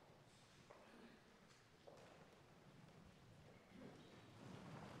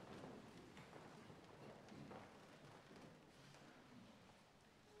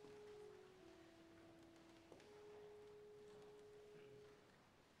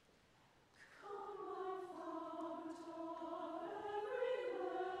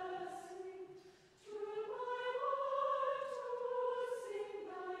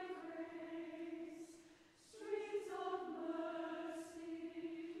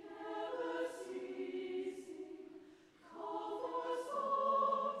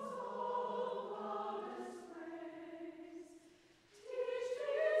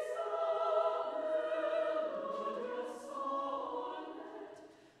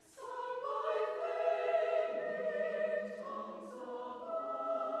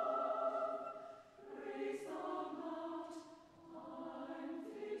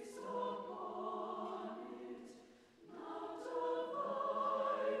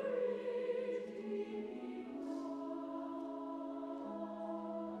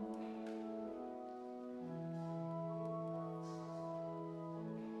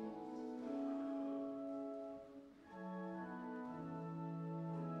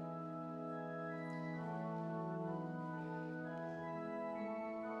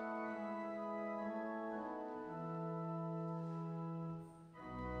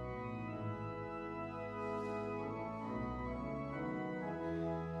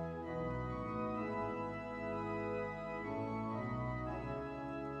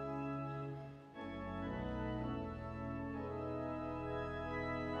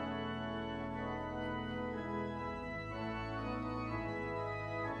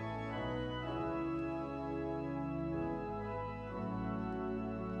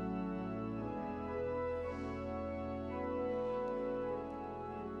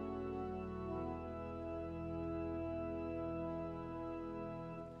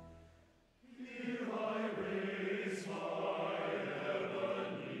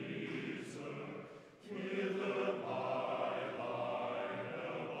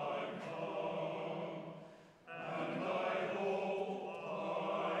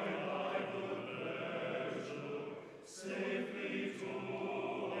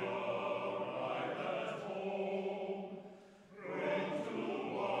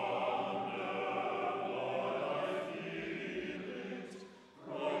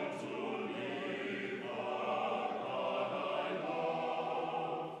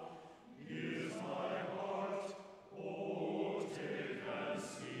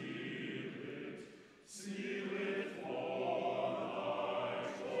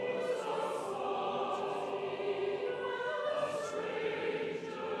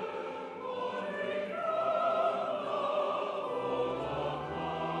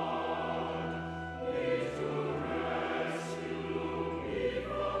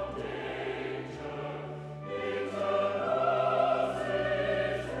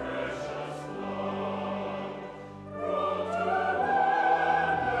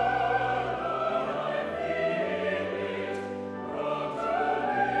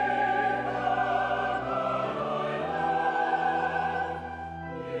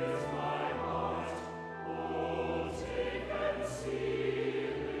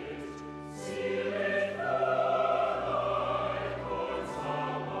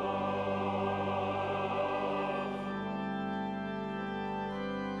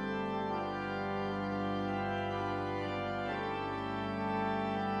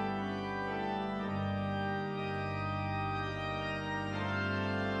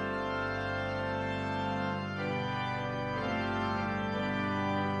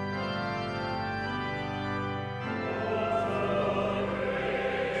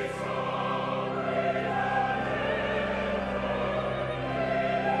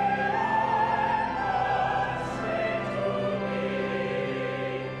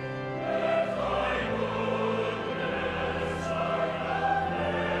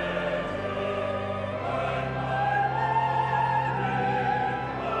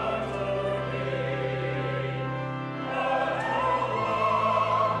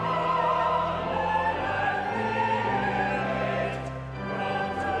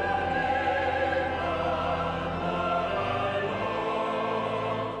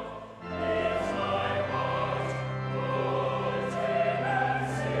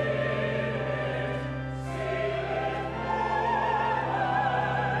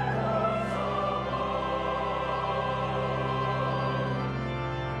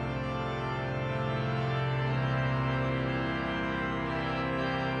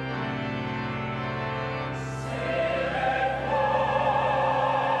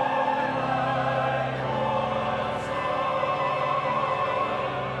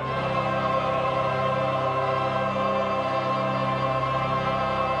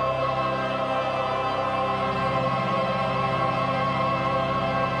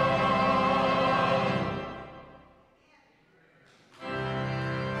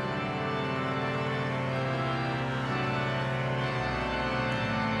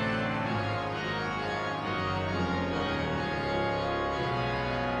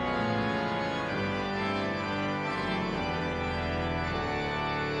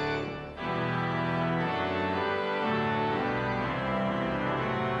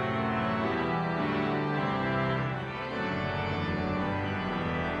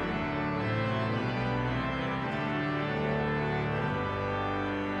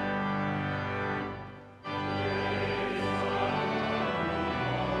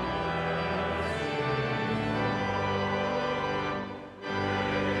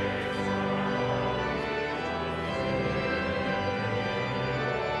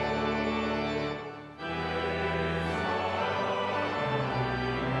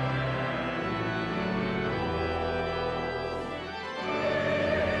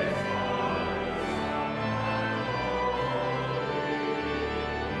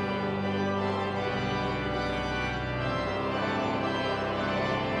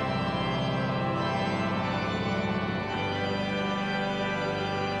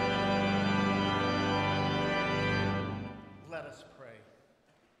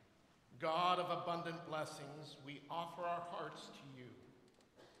 God of abundant blessings, we offer our hearts to you.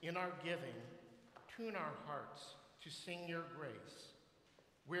 In our giving, tune our hearts to sing your grace.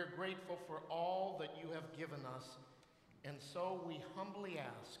 We're grateful for all that you have given us, and so we humbly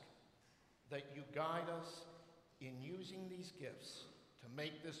ask that you guide us in using these gifts to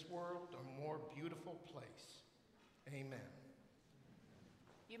make this world a more beautiful place. Amen.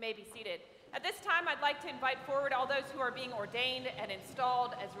 You may be seated. At this time, I'd like to invite forward all those who are being ordained and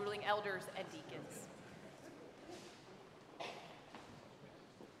installed as ruling elders and deacons.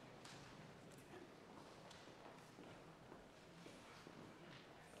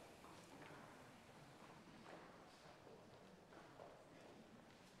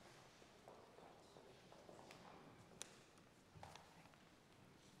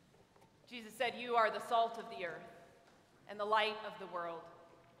 Jesus said, "You are the salt of the earth and the light of the world."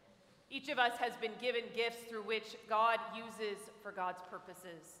 Each of us has been given gifts through which God uses for God's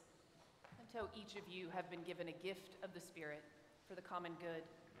purposes. And so each of you have been given a gift of the Spirit for the common good.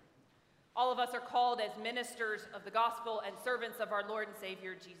 All of us are called as ministers of the gospel and servants of our Lord and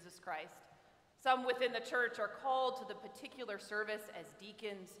Savior, Jesus Christ. Some within the church are called to the particular service as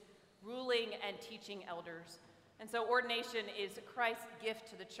deacons, ruling and teaching elders. And so ordination is Christ's gift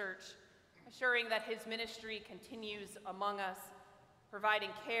to the church, assuring that his ministry continues among us,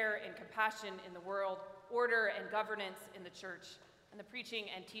 providing care and compassion in the world, order and governance in the church, and the preaching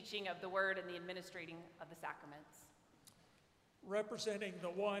and teaching of the word and the administrating of the sacraments. Representing the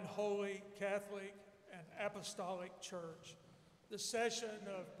one holy, Catholic, and apostolic church, the session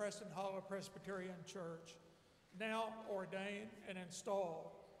of Preston Hollow Presbyterian Church now ordain and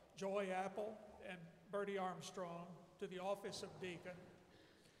install Joy Apple and Bertie Armstrong to the office of deacon.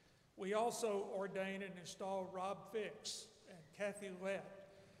 We also ordain and install Rob Fix and Kathy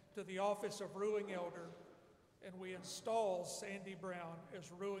Lett to the office of ruling elder, and we install Sandy Brown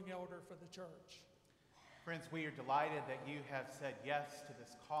as ruling elder for the church. Friends, we are delighted that you have said yes to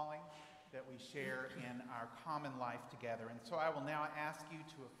this calling that we share in our common life together. And so I will now ask you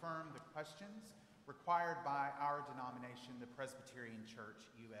to affirm the questions required by our denomination, the Presbyterian Church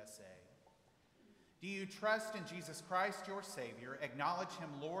USA. Do you trust in Jesus Christ, your Savior, acknowledge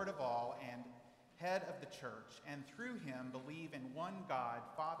him Lord of all and head of the church, and through him believe in one God,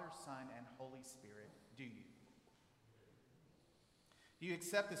 Father, Son, and Holy Spirit? Do you? Do you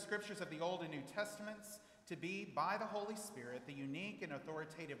accept the scriptures of the Old and New Testaments to be, by the Holy Spirit, the unique and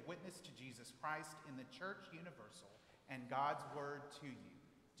authoritative witness to Jesus Christ in the church universal and God's word to you?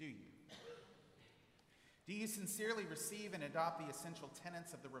 Do you? Do you sincerely receive and adopt the essential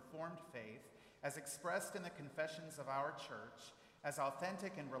tenets of the Reformed faith as expressed in the confessions of our church as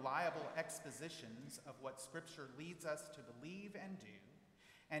authentic and reliable expositions of what Scripture leads us to believe and do?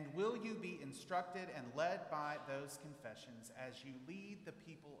 And will you be instructed and led by those confessions as you lead the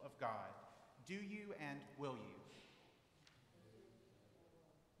people of God? Do you and will you?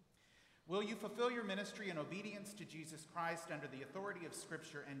 Will you fulfill your ministry in obedience to Jesus Christ under the authority of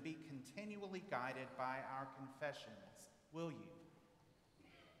Scripture and be continually guided by our confessions? Will you?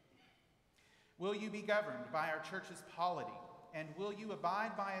 Will you be governed by our church's polity, and will you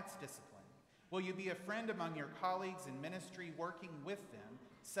abide by its discipline? Will you be a friend among your colleagues in ministry, working with them,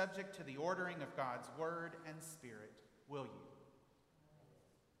 subject to the ordering of God's word and spirit? Will you?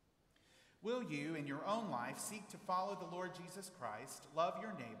 Will you, in your own life, seek to follow the Lord Jesus Christ, love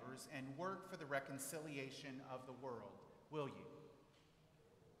your neighbors, and work for the reconciliation of the world? Will you?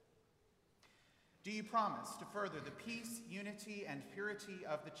 Do you promise to further the peace, unity, and purity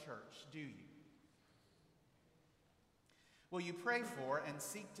of the church? Do you? Will you pray for and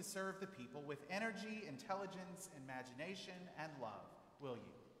seek to serve the people with energy, intelligence, imagination, and love? Will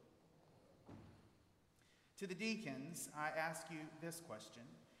you? To the deacons, I ask you this question.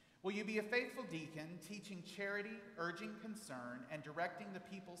 Will you be a faithful deacon, teaching charity, urging concern, and directing the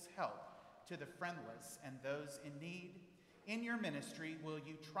people's help to the friendless and those in need? In your ministry, will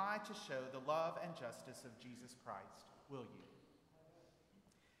you try to show the love and justice of Jesus Christ? Will you?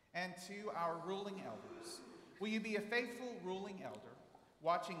 And to our ruling elders, will you be a faithful ruling elder,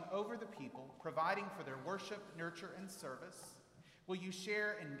 watching over the people, providing for their worship, nurture, and service? Will you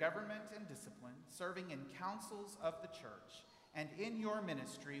share in government and discipline, serving in councils of the church? And in your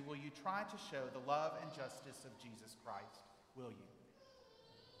ministry, will you try to show the love and justice of Jesus Christ? Will you?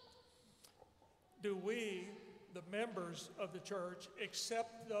 Do we, the members of the church,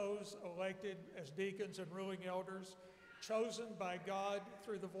 accept those elected as deacons and ruling elders, chosen by God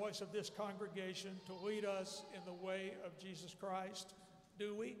through the voice of this congregation to lead us in the way of Jesus Christ?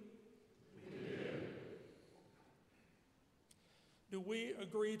 Do we? We do. Do we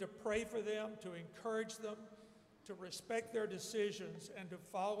agree to pray for them, to encourage them, to respect their decisions, and to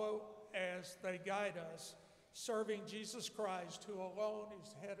follow as they guide us, serving Jesus Christ, who alone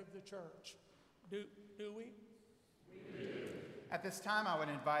is head of the church. Do we? At this time, I would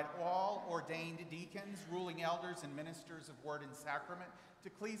invite all ordained deacons, ruling elders, and ministers of word and sacrament to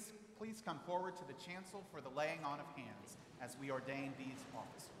please come forward to the chancel for the laying on of hands as we ordain these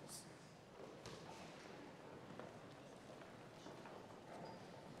officers.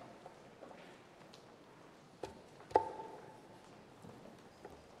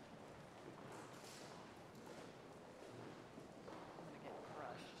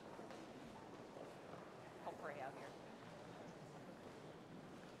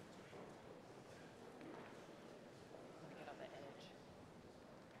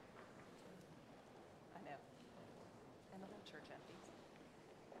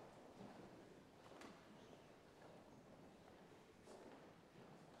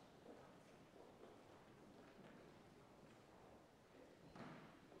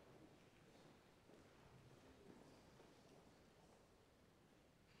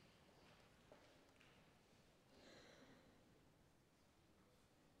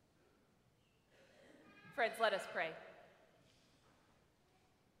 Friends, let us pray.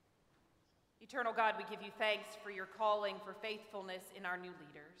 Eternal God, we give you thanks for your calling for faithfulness in our new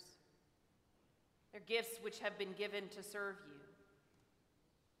leaders, their gifts which have been given to serve you.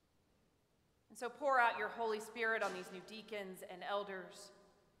 And so pour out your Holy Spirit on these new deacons and elders.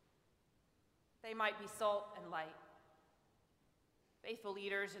 They might be salt and light, faithful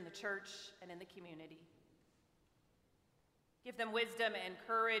leaders in the church and in the community. Give them wisdom and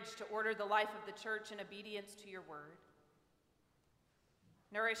courage to order the life of the church in obedience to your word.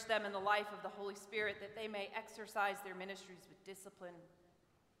 Nourish them in the life of the Holy Spirit that they may exercise their ministries with discipline,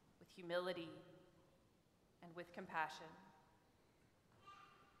 with humility, and with compassion.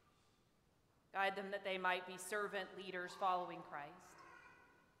 Guide them that they might be servant leaders following Christ.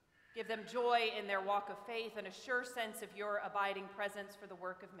 Give them joy in their walk of faith and a sure sense of your abiding presence for the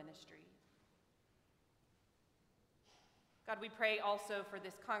work of ministry. God, we pray also for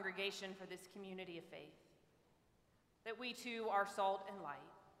this congregation, for this community of faith, that we too are salt and light,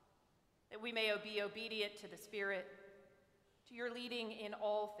 that we may be obedient to the Spirit, to your leading in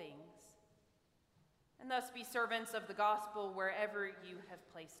all things, and thus be servants of the gospel wherever you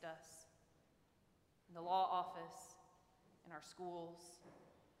have placed us, in the law office, in our schools,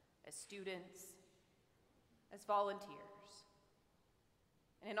 as students, as volunteers,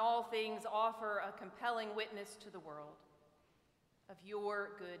 and in all things offer a compelling witness to the world of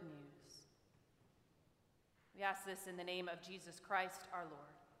your good news. We ask this in the name of Jesus Christ, our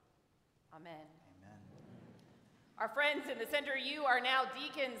Lord. Amen. Amen. Our friends in the center, you are now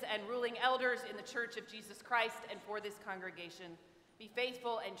deacons and ruling elders in the Church of Jesus Christ, and for this congregation, be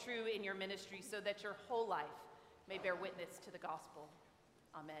faithful and true in your ministry so that your whole life may bear witness to the gospel.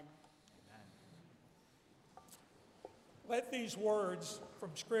 Amen. Amen. Let these words from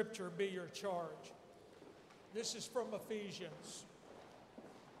Scripture be your charge. This is from Ephesians.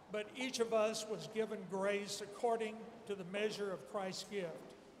 But each of us was given grace according to the measure of Christ's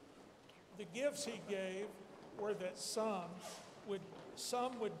gift. The gifts he gave were that some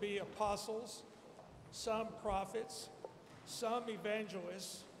would be apostles, some prophets, some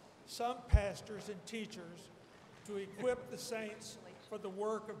evangelists, some pastors and teachers, to equip the saints for the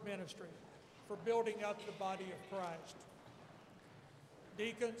work of ministry, for building up the body of Christ.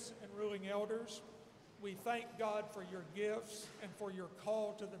 Deacons and ruling elders, we thank God for your gifts and for your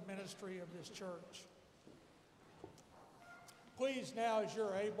call to the ministry of this church. Please now, as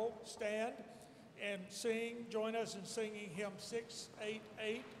you're able, stand and join us in singing hymn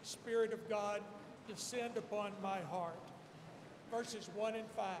 688, Spirit of God, Descend Upon My Heart, verses 1 and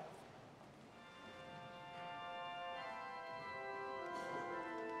 5.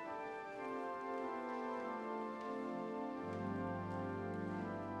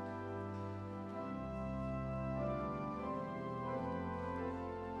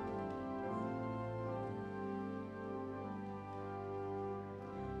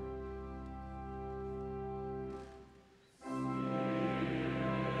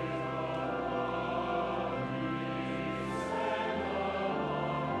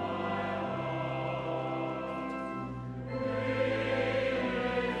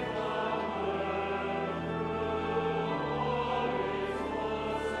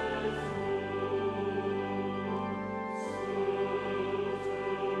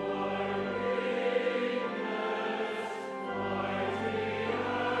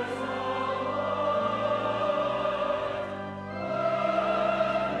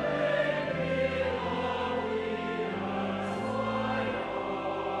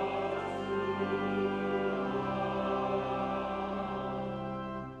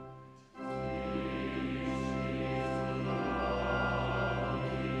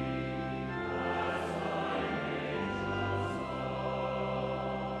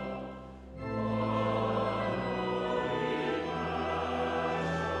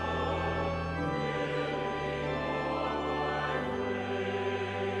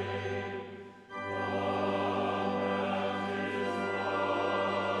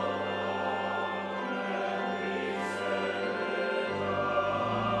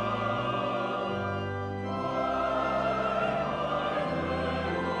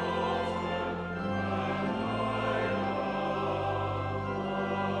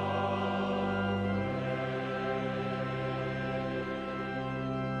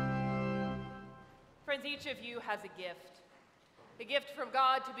 Friends, each of you has a gift from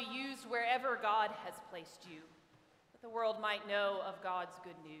God to be used wherever God has placed you, that the world might know of God's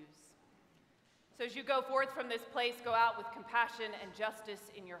good news. So as you go forth from this place, go out with compassion and justice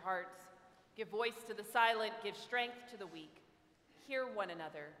in your hearts. Give voice to the silent, give strength to the weak. Hear one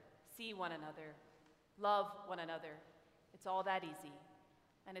another, see one another, love one another. It's all that easy,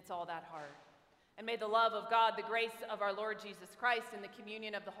 and it's all that hard. And may the love of God, the grace of our Lord Jesus Christ, and the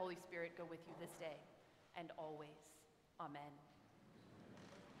communion of the Holy Spirit go with you this day and always. Amen.